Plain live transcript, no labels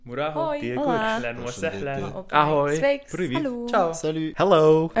Muraho. Hoi. Hola. Ahlan wa sahlan. Ahoy. Sveiki. Привет. Hello. Ciao. Salut.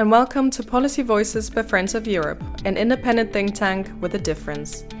 Hello. And welcome to Policy Voices by Friends of Europe, an independent think tank with a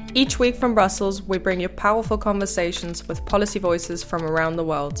difference. Each week from Brussels, we bring you powerful conversations with policy voices from around the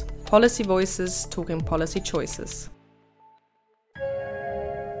world. Policy Voices talking policy choices.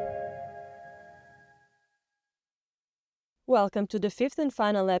 Welcome to the fifth and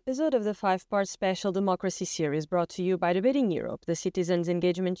final episode of the five-part special democracy series brought to you by Debating Europe, the citizens'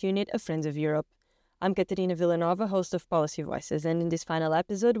 engagement unit of Friends of Europe. I'm Caterina Villanova, host of Policy Voices, and in this final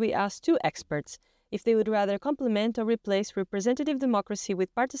episode we asked two experts if they would rather complement or replace representative democracy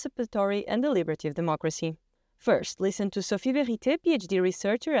with participatory and deliberative democracy. First, listen to Sophie Verité, PhD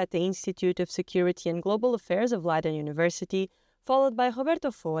researcher at the Institute of Security and Global Affairs of Leiden University, followed by Roberto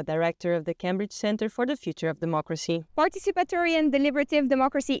Foa, director of the Cambridge Center for the Future of Democracy. Participatory and deliberative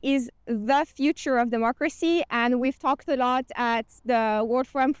democracy is the future of democracy, and we've talked a lot at the World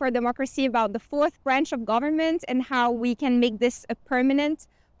Forum for Democracy about the fourth branch of government and how we can make this a permanent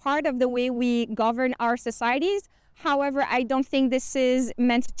part of the way we govern our societies. However, I don't think this is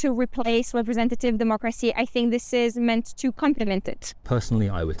meant to replace representative democracy. I think this is meant to complement it. Personally,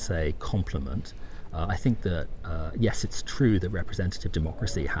 I would say complement. I think that, yes, it's true that representative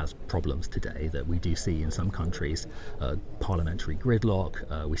democracy has problems today that we do see in some countries. Parliamentary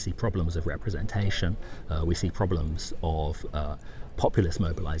gridlock, we see problems of representation, we see problems of populist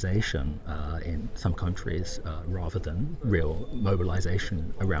mobilization in some countries rather than real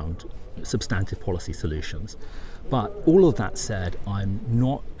mobilization around substantive policy solutions. But all of that said, I'm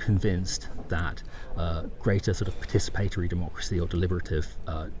not convinced that greater sort of participatory democracy or deliberative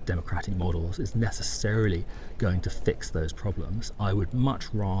democratic models is necessarily going to fix those problems. I would much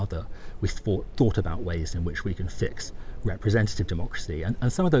rather we thought about ways in which we can fix representative democracy.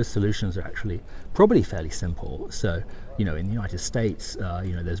 And some of those solutions are actually probably fairly simple. So, in the United States,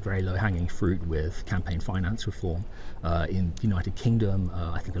 there's very low-hanging fruit with campaign finance reform. In the United Kingdom,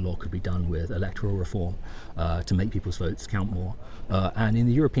 I think a lot could be done with electoral reform to make people's votes count more. And in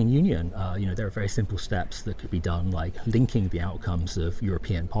the European Union, there are very simple steps that could be done, like linking the outcomes of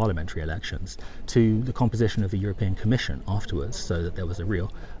European parliamentary elections to the composition of the European Commission afterwards, so that there was a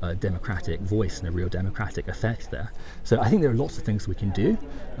real democratic voice and a real democratic effect there. So I think there are lots of things we can do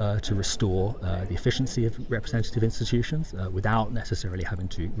to restore the efficiency of representative institutions without necessarily having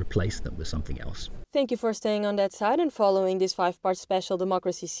to replace them with something else. Thank you for staying on that side and following this five-part special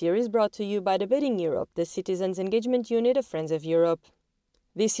democracy series brought to you by Debating Europe, the citizens' engagement unit of Friends of Europe.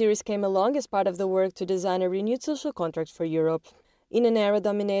 This series came along as part of the work to design a renewed social contract for Europe. In an era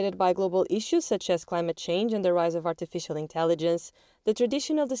dominated by global issues such as climate change and the rise of artificial intelligence, the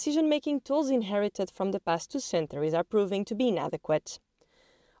traditional decision-making tools inherited from the past 2 centuries are proving to be inadequate.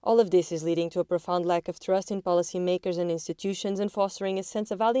 All of this is leading to a profound lack of trust in policymakers and institutions and fostering a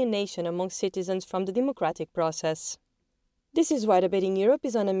sense of alienation among citizens from the democratic process. This is why Debating Europe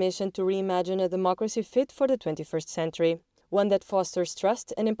is on a mission to reimagine a democracy fit for the 21st century, one that fosters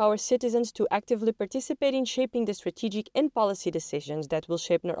trust and empowers citizens to actively participate in shaping the strategic and policy decisions that will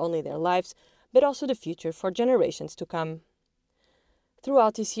shape not only their lives, but also the future for generations to come.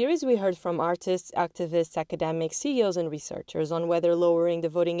 Throughout this series, we heard from artists, activists, academics, CEOs, and researchers on whether lowering the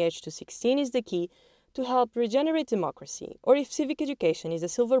voting age to 16 is the key to help regenerate democracy, or if civic education is a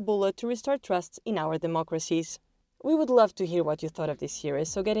silver bullet to restore trust in our democracies. We would love to hear what you thought of this series,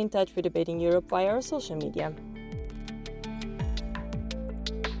 so get in touch with Debating Europe via our social media.